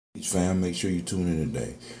Fam, make sure you tune in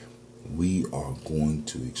today. We are going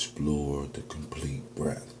to explore the complete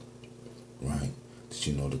breath, right? Did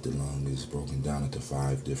you know that the lung is broken down into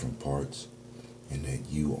 5 different parts? And that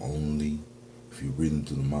you only, if you're breathing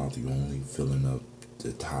through the mouth, you're only filling up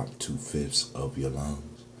the top 2/5 of your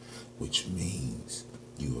lungs, which means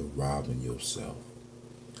you are robbing yourself.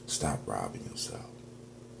 Stop robbing yourself.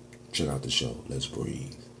 Check out the show. Let's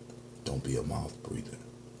breathe. Don't be a mouth breather.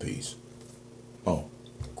 Peace. Oh,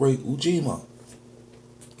 great Ujima.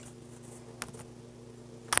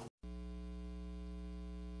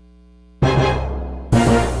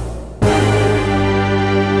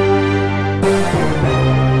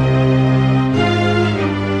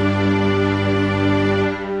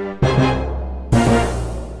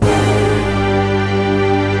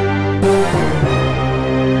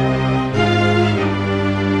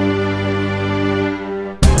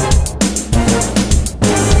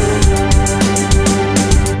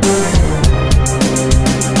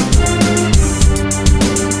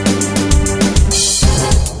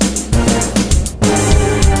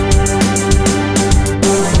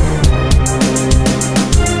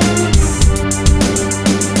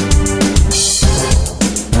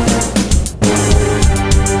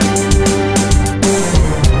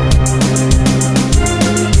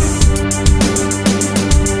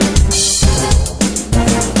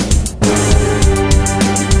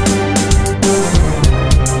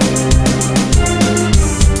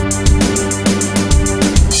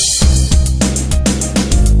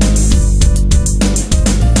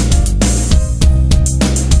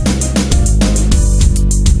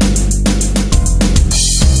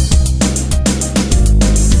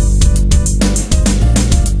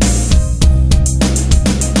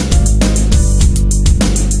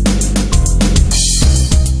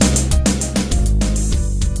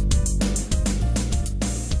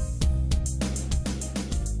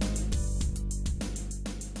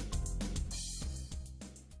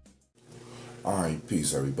 Alright,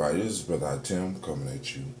 peace everybody. This is Brother Tim coming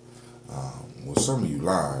at you. With some of you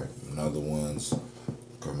live and other ones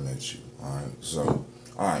coming at you.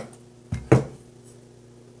 Alright.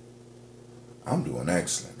 I'm doing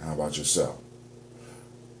excellent. How about yourself?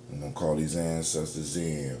 I'm going to call these ancestors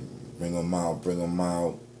in. Bring them out, bring them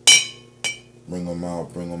out. Bring them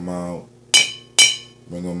out, bring them out.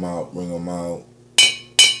 Bring them out, bring them out.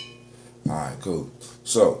 Alright, cool.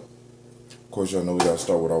 So, of course, y'all know we gotta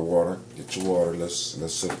start with our water. Get your water. Let's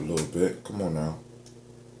sip a little bit. Come on now.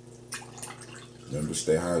 Remember,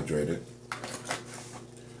 stay hydrated.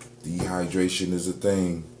 Dehydration is a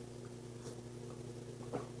thing.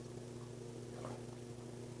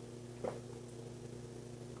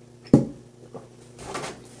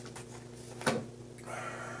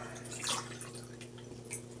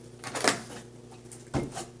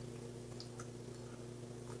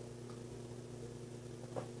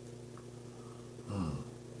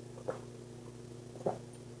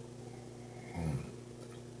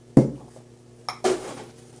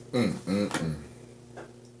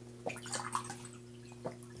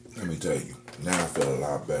 Let me tell you, now I feel a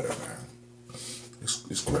lot better, man.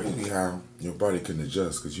 It's crazy how your body can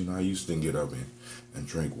adjust, because I used to get up and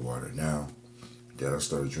drink water. Now that I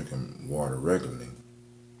started drinking water regularly,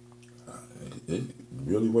 it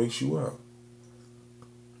really wakes you up.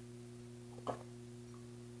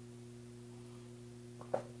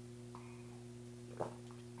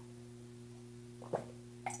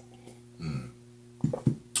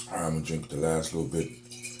 I'm gonna drink the last little bit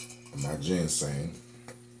of my ginseng.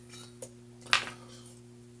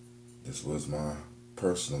 This was my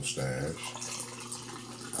personal stash.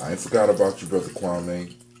 I ain't forgot about you, Brother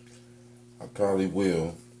Kwame. I probably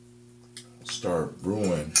will start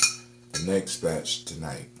brewing the next batch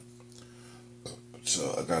tonight.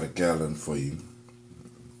 So I got a gallon for you.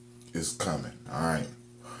 It's coming, alright?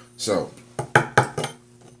 So,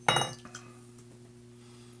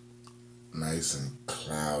 nice and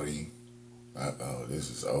cloudy. Uh-oh, this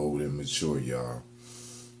is old and mature, y'all.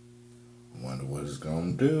 Wonder what it's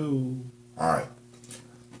gonna do. Alright,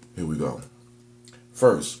 here we go.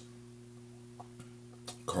 First,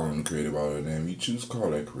 calling the creative out of name. You choose to call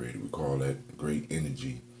that creative. We call that great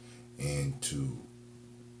energy into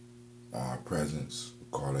our presence. We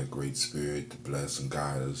call that great spirit to bless and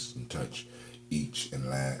guide us and touch each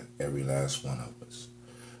and every last one of us.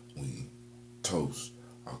 We toast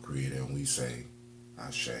our creator and we say,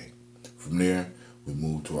 Ashe. From there, we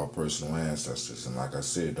move to our personal ancestors. And like I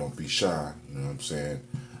said, don't be shy. You know what I'm saying?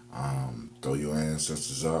 Throw your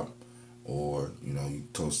ancestors up, or, you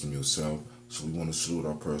toast them yourself. So we want to salute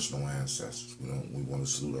our personal ancestors. We want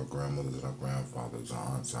to salute our grandmothers and our grandfathers,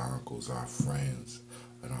 our aunts, our uncles, our friends,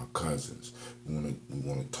 and our cousins. We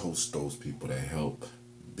want to toast those people that help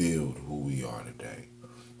build who we are today.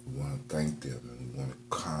 We want to thank them, and we want to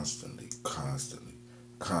constantly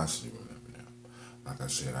remember them. Like I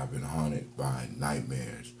said, I've been haunted by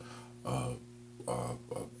nightmares of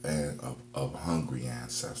hungry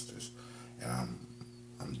ancestors, and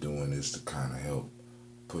I'm doing this to kind of help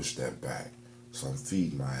push that back. So I'm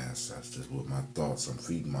feeding my ancestors with my thoughts. I'm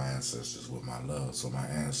feeding my ancestors with my love, so my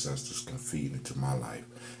ancestors can feed into my life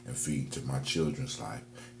and feed into my children's life,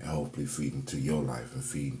 and hopefully feed into your life and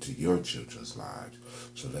feed into your children's lives.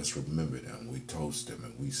 So let's remember them. We toast them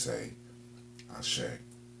and we say, Ashe.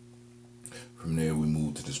 From there, we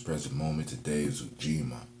move to this present moment. Today is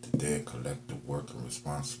Ujima, today collective work and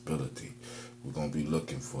responsibility. We're going to be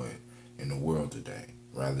looking for it in the world today.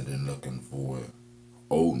 Rather than looking for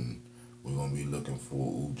Odin, we're going to be looking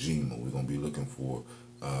for Ujima. We're going to be looking for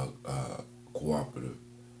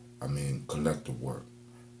collective work.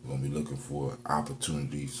 We're going to be looking for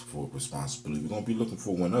opportunities for responsibility. We're going to be looking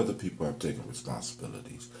for when other people have taken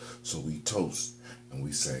responsibilities. So we toast and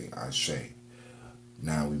we say, Ashe.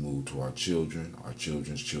 Now we move to our children, our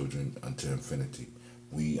children's children unto infinity.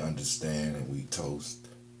 We understand and we toast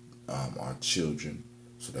our children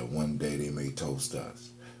so that one day they may toast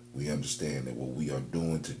us. We understand that what we are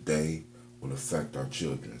doing today will affect our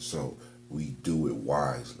children. So we do it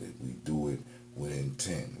wisely. We do it with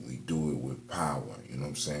intent. We do it with power. You know what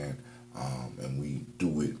I'm saying? And we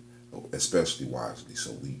do it especially wisely.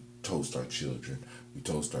 So we toast our children. We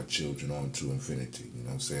toast our children on to infinity. You know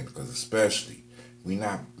what I'm saying? Because especially we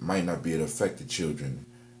might not be able to affect the children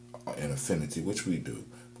in affinity, which we do,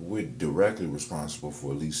 but we're directly responsible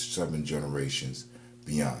for at least 7 generations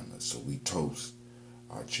beyond us. So we toast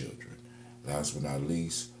our children. Last but not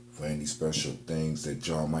least, for any special things that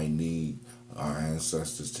y'all might need our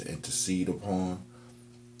ancestors to intercede upon,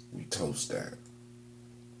 we toast that.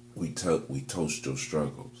 We toast your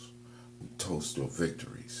struggles. We toast your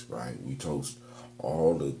victories, right? We toast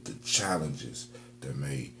all of the challenges that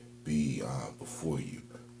may be before you.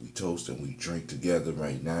 We toast and we drink together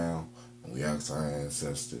right now, and we ask our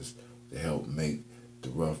ancestors to help make the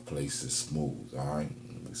rough places smooth. All right,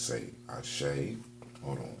 we say Ashe.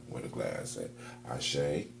 Hold on, where the glass at?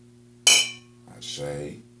 Ashe,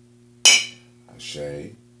 Ashe,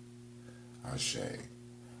 Ashe, Ashe.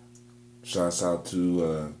 Shouts out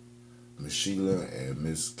to Miss Sheila and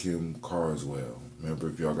Miss Kim Carswell. Remember,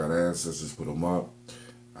 if y'all got ancestors, put them up.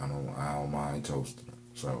 I don't mind toasting them.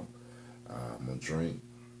 So I'm gonna drink.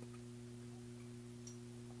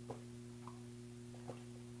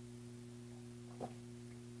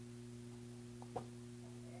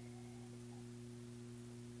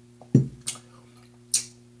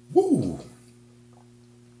 Woo!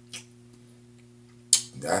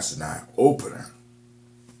 That's an eye opener.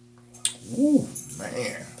 Woo,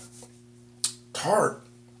 man. Tart.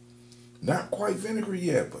 Not quite vinegary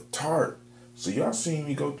yet, but tart. So y'all seen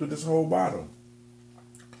me go through this whole bottle.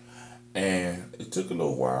 And it took a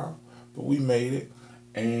little while, but we made it.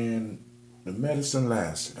 And the medicine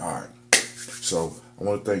lasted. All right. So I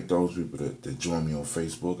want to thank those people that joined me on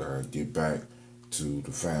Facebook. I get back to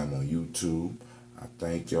the fam on YouTube. I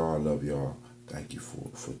thank y'all. I love y'all. Thank you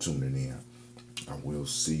for tuning in. I will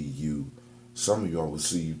see you. Some of y'all will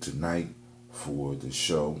see you tonight for the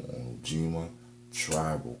show on Ujima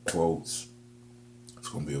Tribal Quotes. It's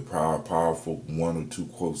going to be a powerful 1 or 2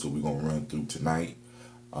 quotes that we're going to run through tonight.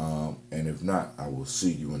 And if not, I will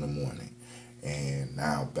see you in the morning. And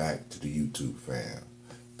now back to the YouTube fam.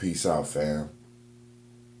 Peace out, fam.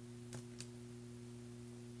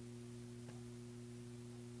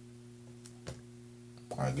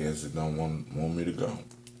 I guess it don't want me to go.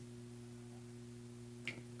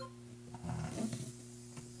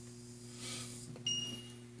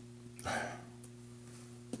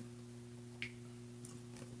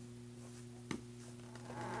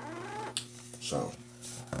 So,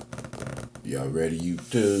 y'all ready,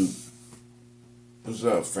 YouTube? What's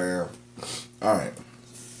up, fam? Alright.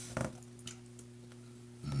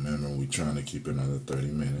 Remember, we trying to keep another 30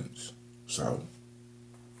 minutes. So,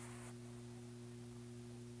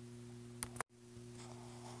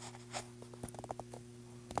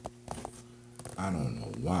 I don't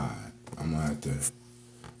know why. I'm going to have to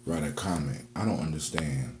write a comment. I don't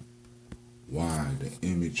understand why the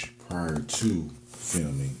image prior to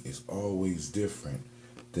filming is always different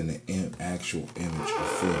than the actual image of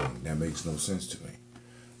filming. That makes no sense to me,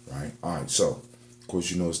 right? All right, so, of course,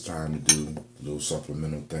 you know it's time to do a little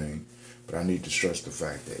supplemental thing, but I need to stress the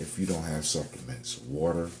fact that if you don't have supplements,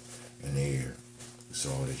 water and air is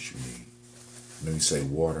all that you need. Let me say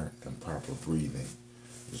water and proper breathing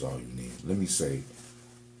is all you need. Let me say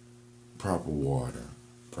proper water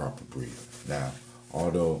proper breathing. Now,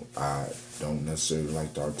 although I don't necessarily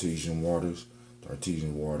like the artesian waters are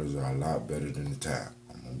a lot better than the tap.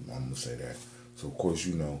 I'm gonna say that. So of course,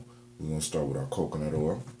 you know, we're gonna start with our coconut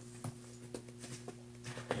oil.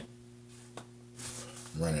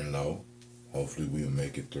 Running low. Hopefully we'll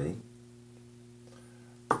make it through.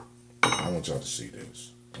 I want y'all to see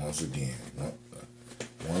this. Once again,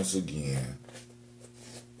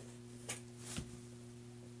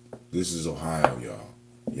 this is Ohio, y'all.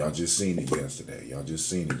 Y'all just seen it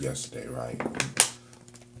yesterday. Right?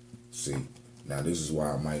 See, now this is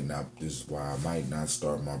why I might not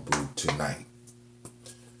start my brew tonight.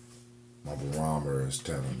 My barometer is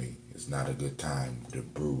telling me it's not a good time to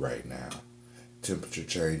brew right now. Temperature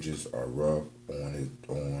changes are rough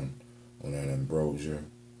on that ambrosia,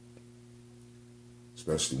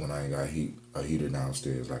 especially when I ain't got a heater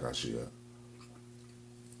downstairs like I should.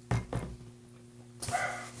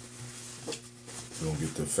 We're gonna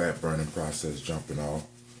get the fat burning process jumping off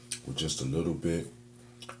with just a little bit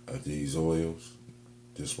of these oils.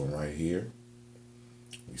 This one right here,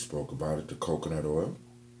 we spoke about it, the coconut oil.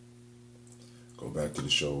 Go back to the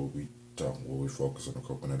show where we focus on the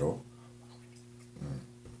coconut oil.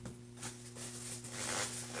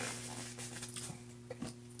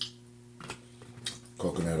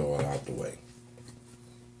 Coconut oil out the way.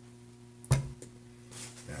 Now,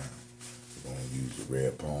 we're going to use the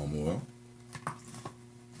red palm oil.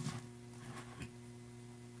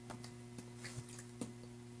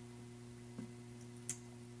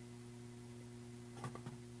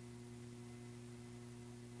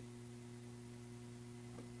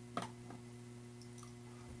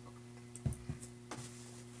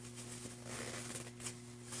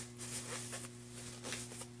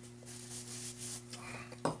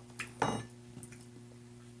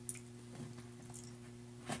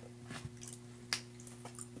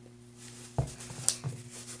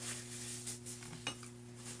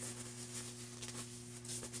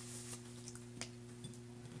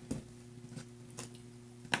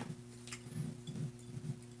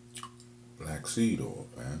 Black seed oil,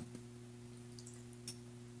 man.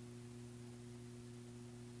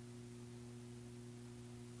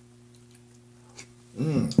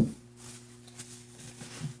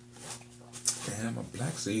 Damn, a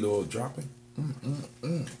black seed oil dropping.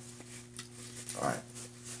 All right.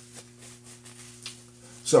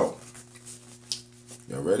 So,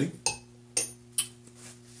 y'all ready?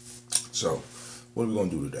 So, what are we gonna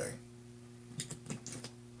do today?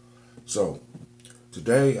 So,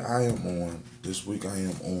 this week I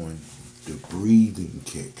am on the breathing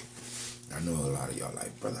kick. I know a lot of y'all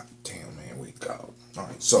like, brother, damn man, we go. All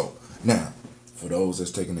right, so now, for those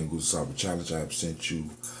that's taking the Nguzo Saba challenge, I have sent you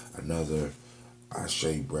another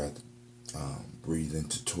Ashe breath breathing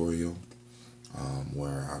tutorial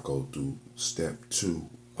where I go through step 2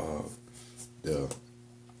 of the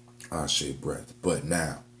Ashe breath. But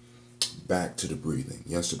now, back to the breathing.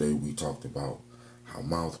 Yesterday we talked about how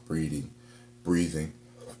mouth breathing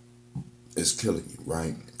is killing you,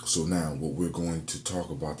 right? So now what we're going to talk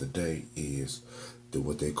about today is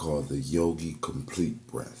what they call the yogi complete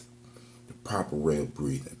breath, the proper way of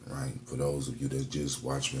breathing, right? For those of you that just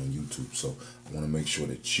watch me on YouTube. So I want to make sure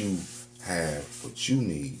that you have what you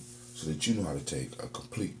need so that you know how to take a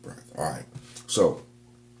complete breath. All right. So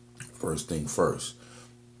first thing first,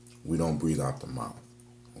 we don't breathe out the mouth,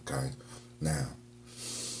 okay? Now,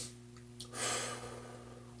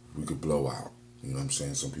 we could blow out. You know what I'm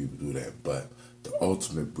saying? Some people do that. But the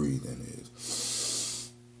ultimate breathing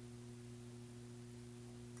is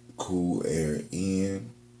cool air in,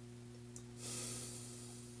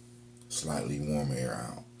 slightly warm air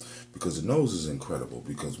out. Because the nose is incredible.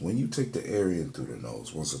 Because when you take the air in through the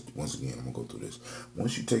nose, once again, I'm going to go through this.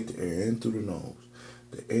 Once you take the air in through the nose,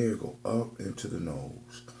 the air go up into the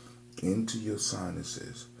nose, into your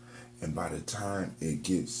sinuses. And by the time it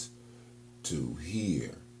gets to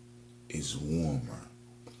here, it's warmer,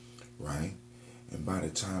 right? And by the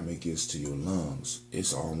time it gets to your lungs,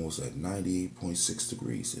 it's almost at 98.6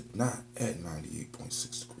 degrees, if not at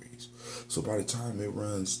 98.6 degrees. So by the time it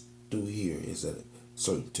runs through here, it's at a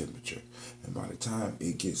certain temperature. And by the time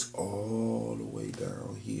it gets all the way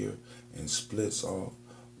down here and splits off,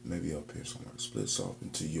 maybe up here somewhere, splits off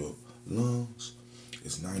into your lungs,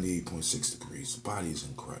 it's 98.6 degrees. The body is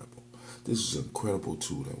incredible. This is an incredible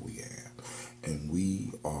tool that we have. And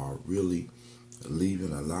we are really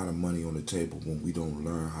leaving a lot of money on the table when we don't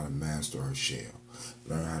learn how to master our shell,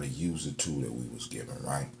 learn how to use the tool that we was given,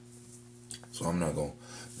 right? So I'm not going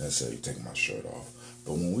to necessarily take my shirt off.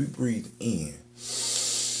 But when we breathe in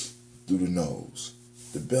through the nose,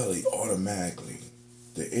 the belly automatically,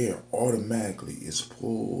 the air automatically is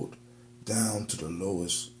pulled down to the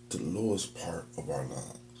lowest part of our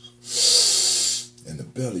lungs. And the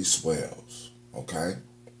belly swells. Okay?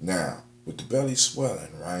 Now, with the belly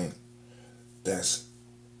swelling, right? That's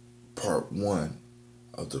part one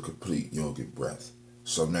of the complete yogic breath.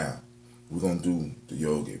 So now, we're going to do the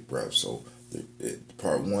yogic breath. So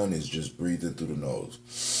part one is just breathing through the nose.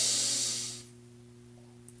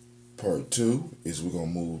 Part two is we're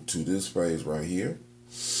going to move to this phase right here.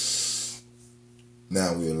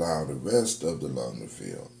 Now we allow the rest of the lung to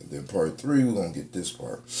fill. And then part three, we're going to get this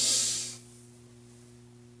part.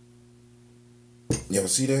 Y'all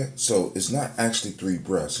see that? So it's not actually 3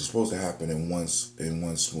 breaths. It's supposed to happen in one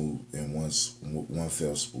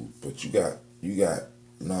fell swoop. But you got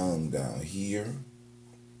lung down here.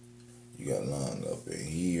 You got lung up in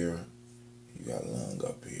here. You got lung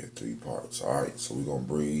up here. 3 parts. All right. So we're gonna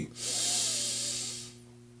breathe.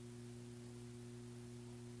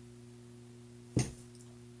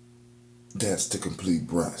 That's the complete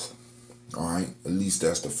breath. All right. At least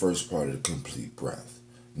that's the first part of the complete breath.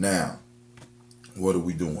 Now, what are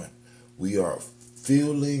we doing? We are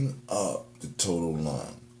filling up the total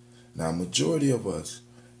lung. Now, majority of us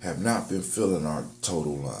have not been filling our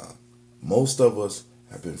total lung. Most of us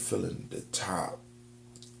have been filling the top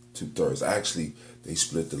 2/3. Actually, they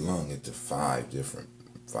split the lung into 5 different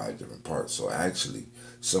parts. So actually,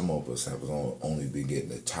 some of us have only been getting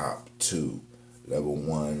the top 2, level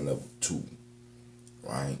 1, level 2,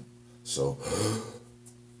 right? So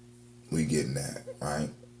we getting that, right?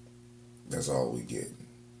 That's all we getting,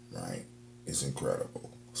 right? It's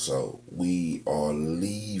incredible. So we are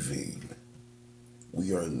leaving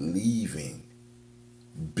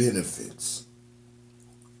benefits,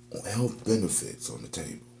 health benefits on the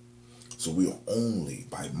table. So we are only,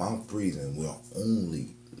 by mouth breathing, we are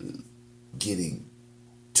only getting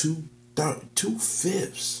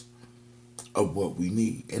 2/5 of what we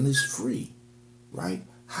need. And it's free, right?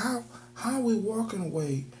 How are we walking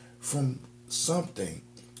away from something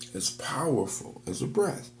as powerful as a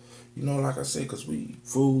breath? You know, like I say, because we eat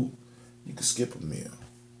food, you can skip a meal.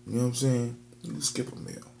 You know what I'm saying? You can skip a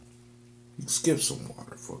meal. You can skip some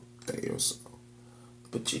water for a day or so.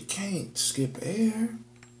 But you can't skip air,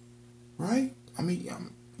 right? I mean,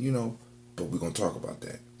 but we're going to talk about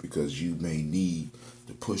that because you may need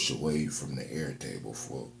to push away from the air table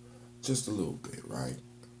for just a little bit, right?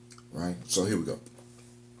 Right? So here we go.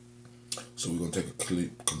 So we're going to take a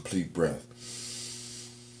complete breath.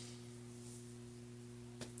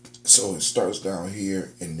 So it starts down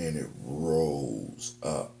here and then it rolls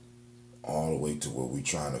up all the way to where we're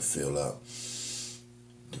trying to fill up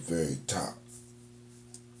the very top.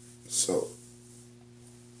 So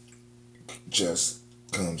chest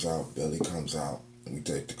comes out, belly comes out, and we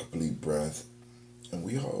take the complete breath and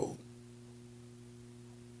we hold.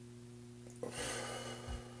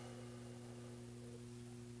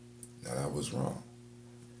 Now that was wrong.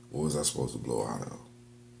 What was I supposed to blow out of?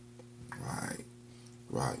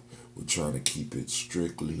 Right. We're trying to keep it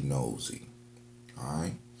strictly nosy.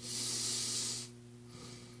 Alright?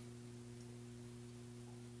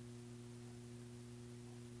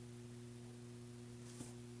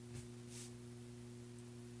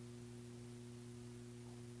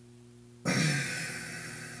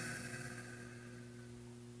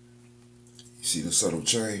 You see the subtle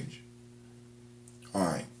change?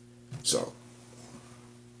 Alright. So,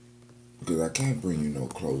 because I can't bring you no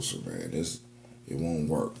closer, man. It won't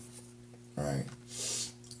work. Alright.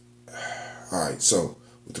 Alright, so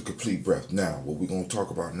with the complete breath. Now, what we're going to talk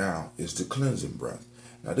about now is the cleansing breath.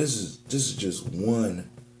 Now, this is just one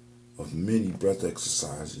of many breath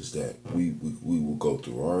exercises that we will go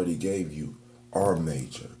through. I already gave you our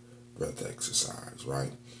major breath exercise,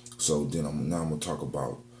 right? So then I'm gonna talk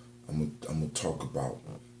about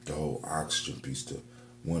the whole oxygen piece, some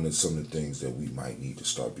of the things that we might need to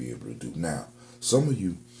start being able to do. Now, some of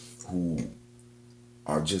you who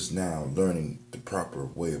are just now learning the proper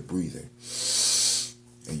way of breathing,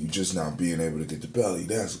 and you just now being able to get the belly,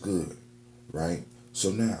 that's good, right? So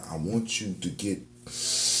now I want you to get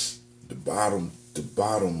the bottom,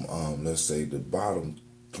 let's say the bottom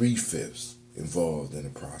 3/5 involved in the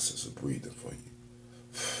process of breathing for you.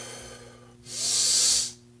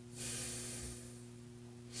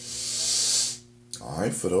 All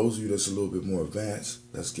right, for those of you that's a little bit more advanced,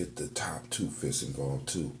 let's get the top 2/5 involved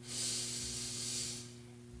too.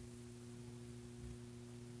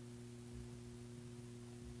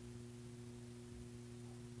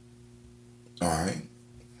 All right.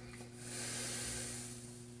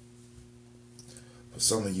 For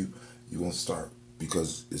some of you, you're going to start,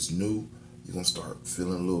 because it's new, you're going to start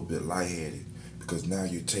feeling a little bit lightheaded because now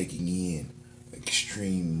you're taking in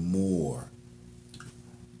extreme more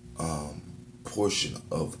portion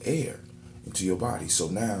of air into your body. So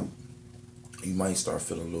now you might start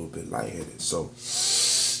feeling a little bit lightheaded. So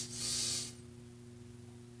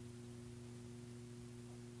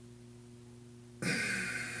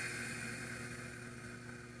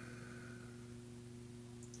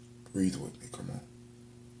breathe with me, come on.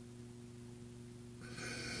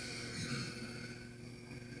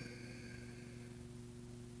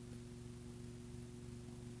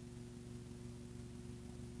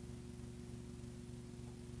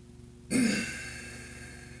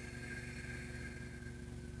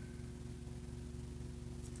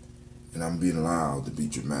 And I'm being loud to be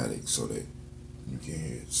dramatic so that you can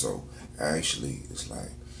hear it. So actually, it's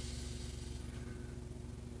like,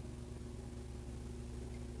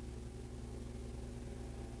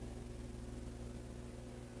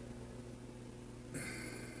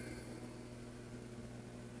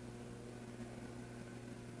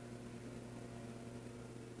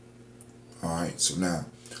 all right, so now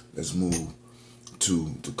let's move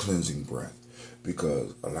to the cleansing breath,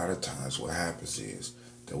 because a lot of times what happens is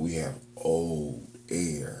that we have old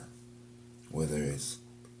air, whether it's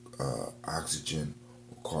oxygen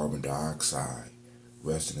or carbon dioxide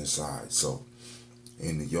resting inside. So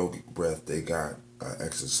in the yogic breath, they got an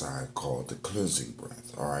exercise called the cleansing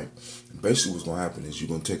breath. All right, and basically what's going to happen is you're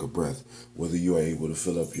going to take a breath, whether you're able to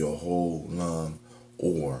fill up your whole lung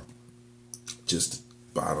or just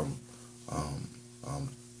the bottom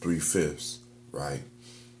 3/5, right?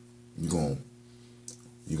 You're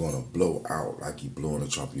gonna blow out like you're blowing a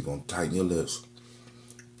trumpet. You're gonna tighten your lips,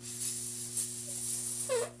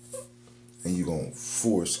 and you're gonna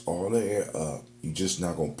force all the air up. You're just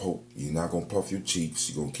not gonna poke. You're not gonna puff your cheeks.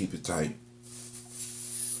 You're gonna keep it tight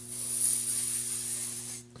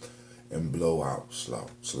and blow out slow.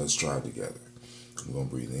 So let's try it together. We're gonna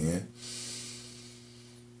breathe in.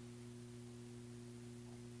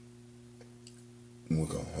 And we're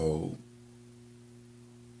gonna hold.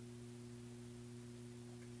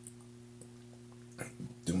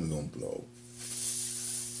 Then we're gonna blow.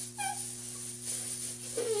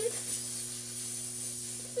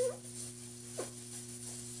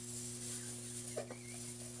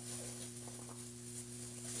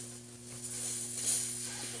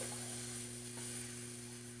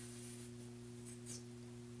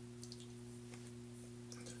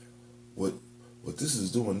 What this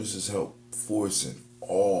is doing, this is help forcing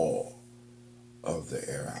all of the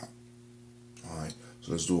air out. All right,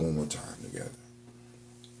 so let's do it one more time together.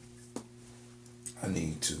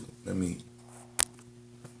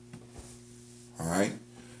 All right,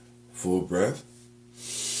 full breath.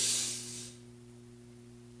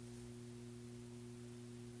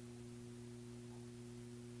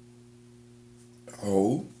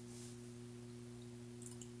 Hold.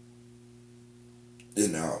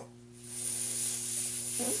 Then out.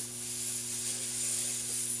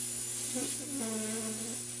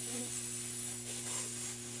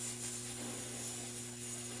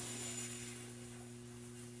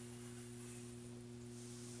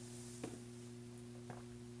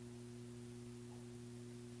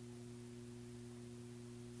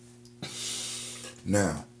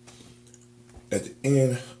 Now, at the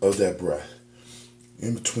end of that breath,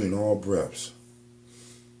 in between all breaths,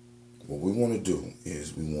 what we want to do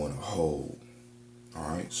is we want to hold. All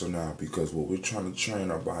right, so now, because what we're trying to train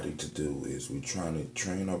our body to do is we're trying to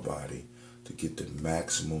train our body to get the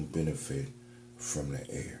maximum benefit from the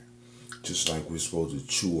air. Just like we're supposed to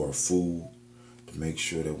chew our food to make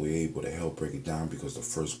sure that we're able to help break it down, because the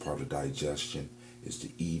first part of digestion is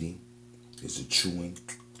the eating, is the chewing,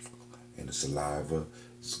 and the saliva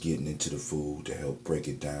is getting into the food to help break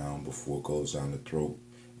it down before it goes down the throat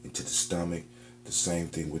into the stomach. The same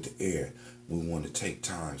thing with the air. We want to take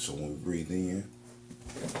time, so when we breathe in,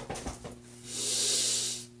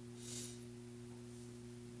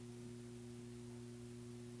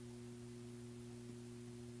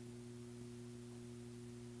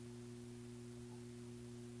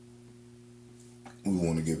 we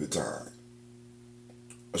want to give it time,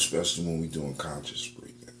 especially when we're doing conscious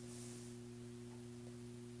breathing.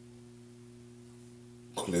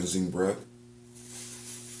 Cleansing breath.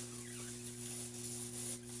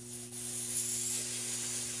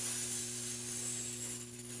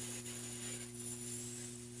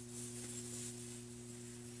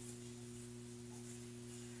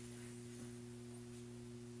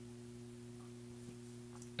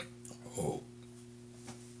 Hold.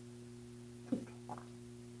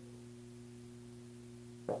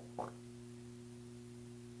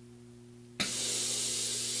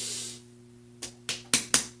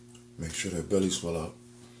 Make sure that belly swell up.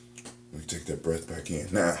 We take that breath back in.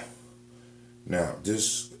 Now,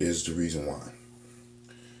 this is the reason why.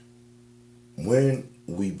 When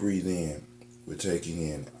we breathe in, we're taking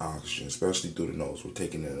in oxygen, especially through the nose. We're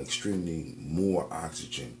taking in extremely more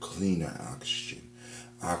oxygen, cleaner oxygen,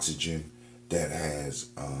 oxygen that has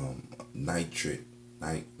nitric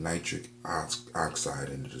oxide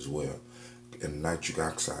in it as well. And nitric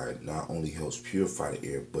oxide not only helps purify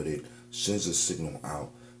the air, but it sends a signal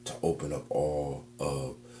out to open up all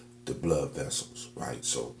of the blood vessels, right?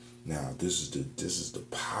 So now this is the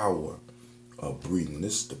power of breathing.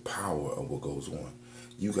 This is the power of what goes on.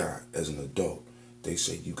 You got, as an adult, they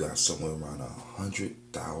say you got somewhere around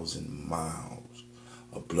 100,000 miles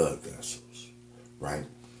of blood vessels, right?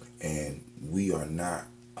 And we are not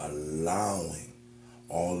allowing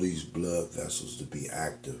all these blood vessels to be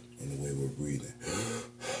active in the way we're breathing.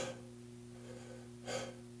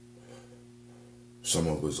 Some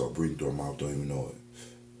of us are breathing through our mouth, don't even know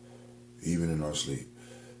it. Even in our sleep.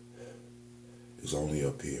 It's only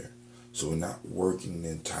up here. So we're not working the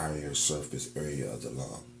entire surface area of the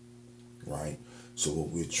lung, right? So what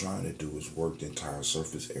we're trying to do is work the entire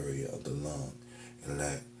surface area of the lung and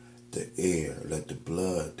let the air, let the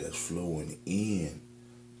blood that's flowing in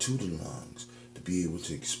to the lungs to be able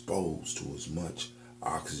to expose to as much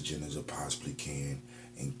oxygen as it possibly can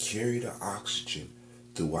and carry the oxygen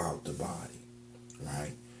throughout the body,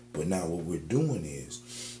 right? But now what we're doing is,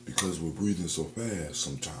 because we're breathing so fast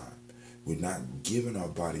sometimes, we're not giving our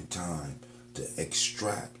body time to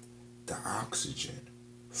extract the oxygen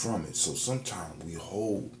from it. So sometimes we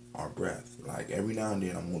hold our breath. Like every now and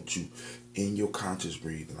then I want you in your conscious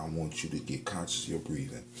breathing, I want you to get conscious of your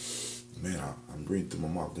breathing. Man, I'm breathing through my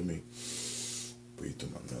mouth. Let me breathe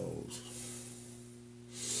through my nose.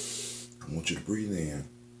 I want you to breathe in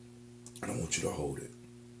and I want you to hold it.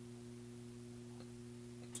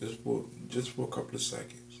 Just for a couple of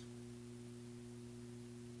seconds.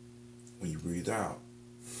 When you breathe out,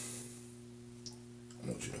 I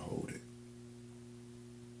want you to hold it.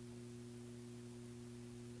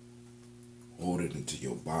 Hold it into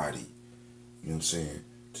your body. You know what I'm saying?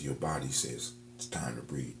 Till your body says it's time to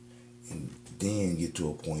breathe. And then get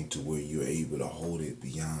to a point to where you're able to hold it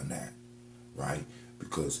beyond that, right?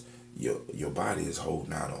 Because your body is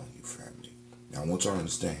holding out on you, family. Now I want y'all to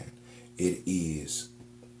understand, it is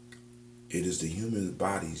the human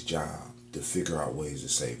body's job to figure out ways to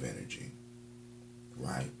save energy,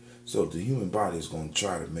 right? So the human body is going to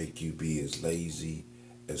try to make you be as lazy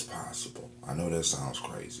as possible. I know that sounds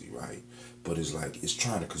crazy, right? But it's like it's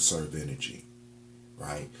trying to conserve energy,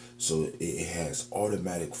 right? So it has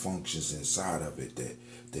automatic functions inside of it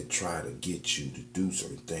that try to get you to do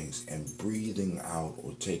certain things. And breathing out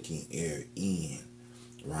or taking air in,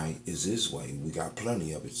 right, is this way. We got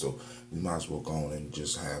plenty of it, so we might as well go on and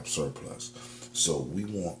just have surplus. So we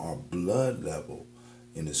want our blood level,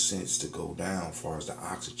 in a sense, to go down as far as the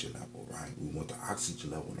oxygen level, right? We want the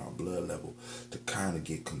oxygen level and our blood level to kind of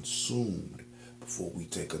get consumed before we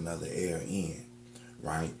take another air in,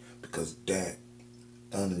 right? Because that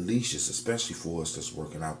unleashes, especially for us that's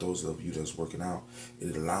working out, those of you that's working out,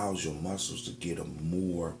 it allows your muscles to get a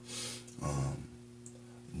more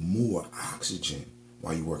oxygen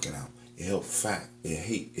while you're working out. It helps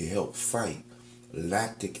fight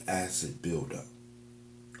lactic acid buildup.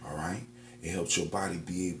 All right? It helps your body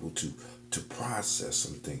be able to process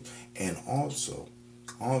something. And also,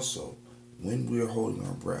 when we're holding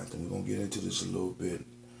our breath, and we're gonna get into this a little bit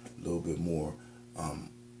more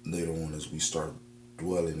later on as we start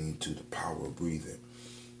dwelling into the power of breathing.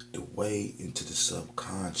 The way into the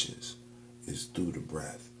subconscious is through the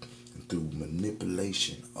breath and through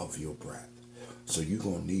manipulation of your breath. So you're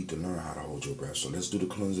going to need to learn how to hold your breath. So let's do the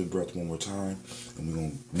cleansing breath one more time. And we're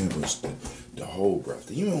going to remember it's the whole breath.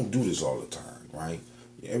 And you don't do this all the time, right?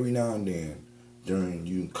 Every now and then, during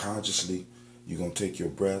you consciously, you're going to take your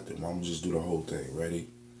breath. And I'm going to just do the whole thing. Ready?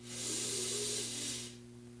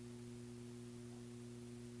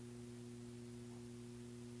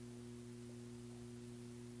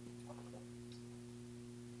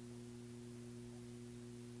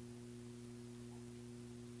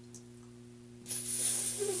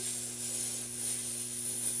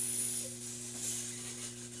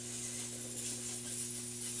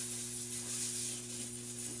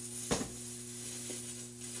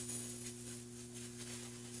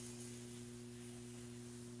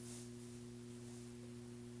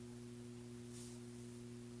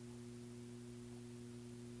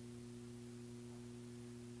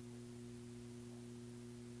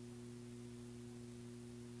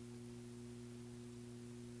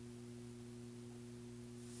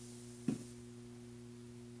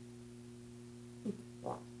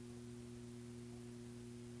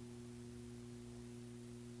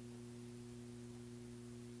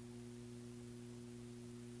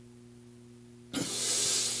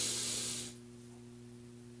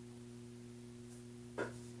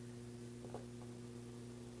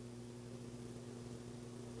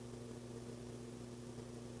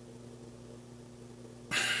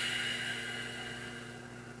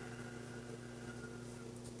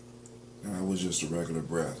 That was just a regular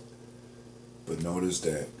breath. But notice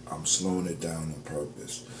that I'm slowing it down on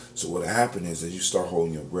purpose. So what happened is, as you start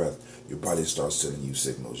holding your breath, your body starts sending you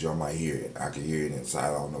signals. Y'all might hear it. I can hear it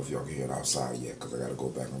inside. I don't know if y'all can hear it outside yet because I got to go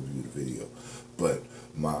back and review the video. But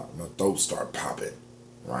my throat start popping,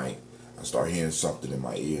 right? I start hearing something in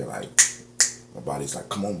my ear, like my body's like,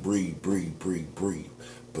 come on, breathe, breathe, breathe, breathe.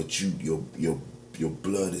 But your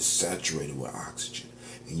blood is saturated with oxygen.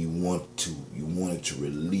 And you want it to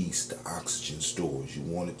release the oxygen stores. You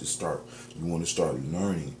want to start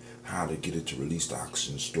learning how to get it to release the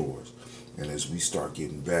oxygen stores. And as we start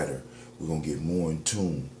getting better, we're gonna get more in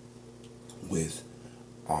tune with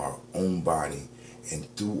our own body,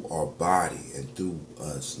 and through our body and through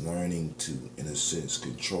us learning to, in a sense,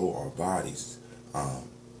 control our bodies,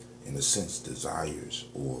 in a sense, desires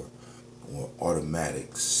or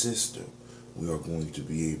automatic system, we are going to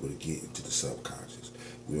be able to get into the subconscious.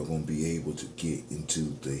 We are going to be able to get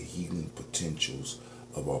into the healing potentials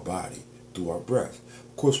of our body through our breath.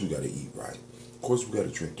 Of course, we got to eat right. Of course, we got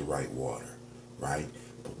to drink the right water, right?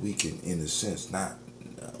 But we can, in a sense,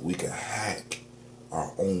 we can hack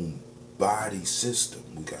our own body system.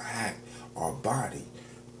 We can hack our body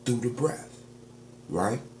through the breath,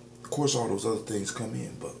 right? Of course, all those other things come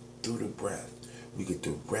in, but through the breath, we can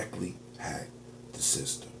directly hack the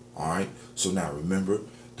system. All right. So now remember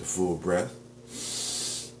the full breath.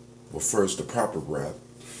 Well, first the proper breath.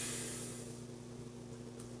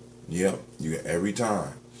 Yep. You every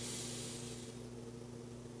time.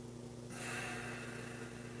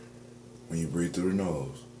 When you breathe through the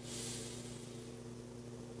nose.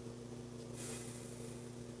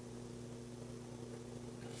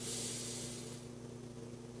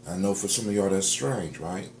 I know for some of y'all that's strange,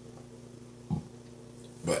 right?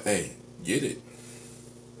 But hey, get it.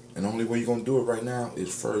 And the only way you're going to do it right now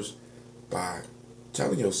is first by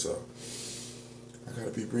telling yourself, I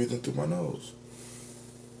got to be breathing through my nose.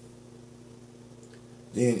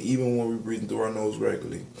 Then even when we're breathing through our nose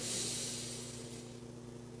regularly,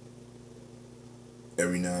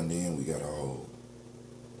 every now and then we got to hold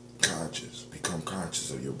conscious, become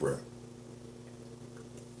conscious of your breath.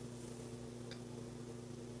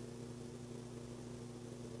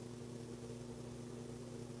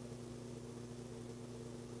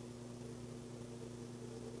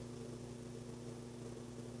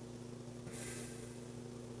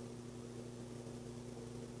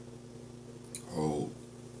 Hold.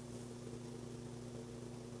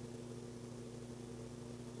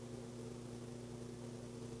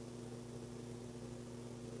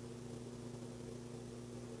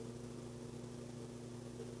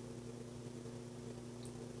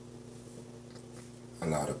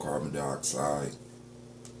 Allow the carbon dioxide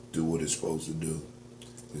do what it's supposed to do.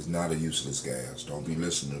 It's not a useless gas. Don't be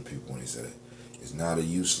listening to people when they say that. It's not a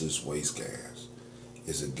useless waste gas.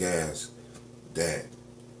 It's a gas that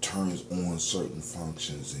turns on certain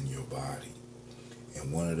functions in your body.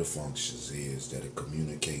 And one of the functions is that it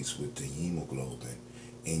communicates with the hemoglobin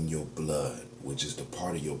in your blood, which is the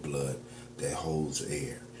part of your blood that holds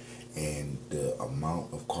air. And the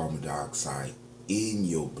amount of carbon dioxide in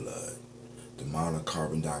your blood, the amount of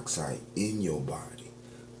carbon dioxide in your body,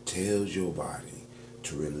 tells your body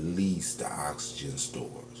to release the oxygen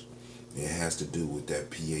stores. It has to do with that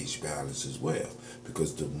pH balance as well,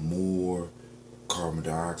 because the more carbon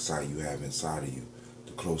dioxide you have inside of you,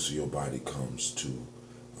 the closer your body comes to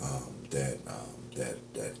that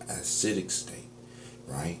acidic state,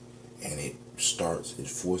 right? And it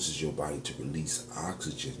forces your body to release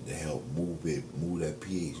oxygen to help move that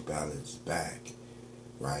pH balance back,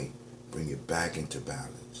 right? Bring it back into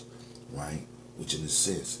balance, right? Which in a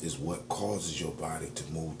sense is what causes your body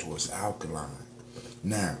to move towards alkaline.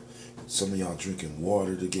 Now, some of y'all drinking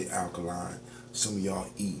water to get alkaline, some of y'all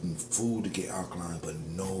eating food to get alkaline, but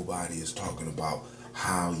nobody is talking about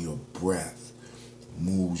how your breath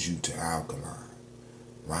moves you to alkaline,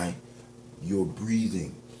 right? You're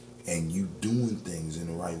breathing and you doing things in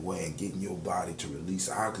the right way and getting your body to release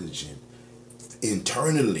oxygen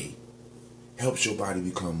internally helps your body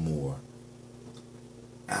become more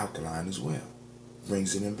alkaline as well.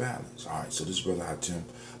 Brings it in balance. All right, so this is Brother Hatim.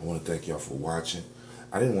 I want to thank y'all for watching.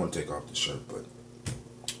 I didn't want to take off the shirt, but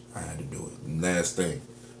I had to do it. Last thing,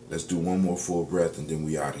 let's do one more full breath and then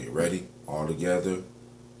we out here. Ready? All together.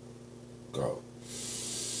 Go.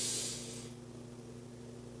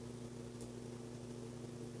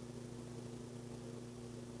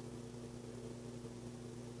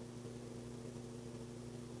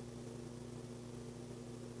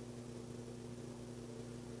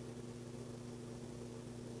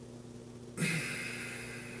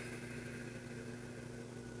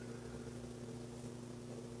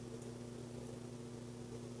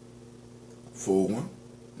 Full one.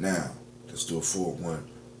 Now, let's do a full one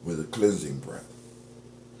with a cleansing breath.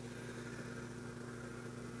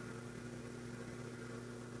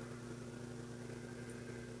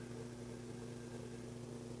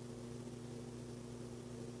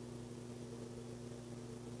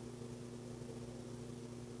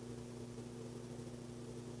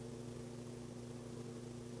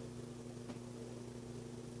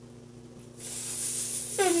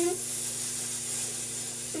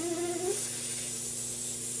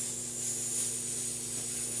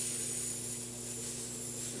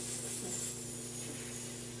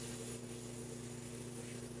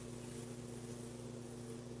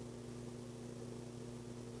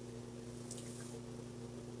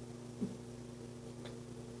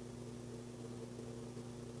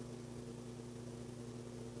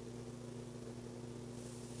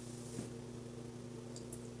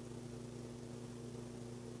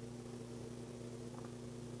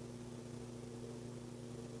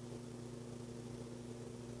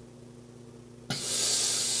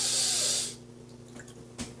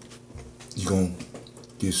 You're going to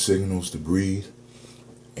get signals to breathe,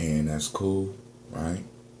 and that's cool, right?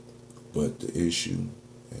 But the issue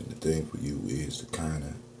and the thing for you is to kind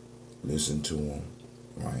of listen to them,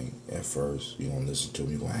 right? At first, you're going to listen to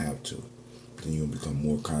them, you're going to have to. Then you're going to become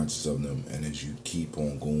more conscious of them, and as you keep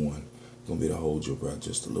on going, you're going to be able to hold your breath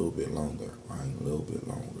just a little bit longer, right? A little bit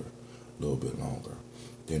longer, a little bit longer.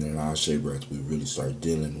 Then in our shape breath, we really start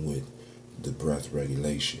dealing with the breath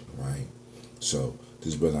regulation, right? So,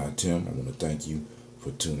 this is Brother Tim. I want to thank you for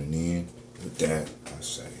tuning in. With that, I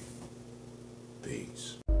say,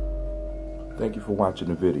 peace. Thank you for watching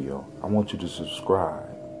the video. I want you to subscribe.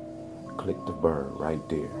 Click the bird right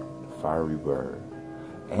there, the fiery bird.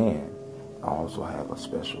 And I also have a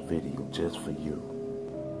special video just for you,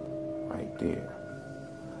 right there.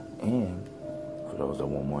 And for those that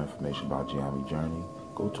want more information about Gye-Nyame Journey,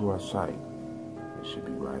 go to our site. It should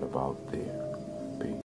be right about there. Peace.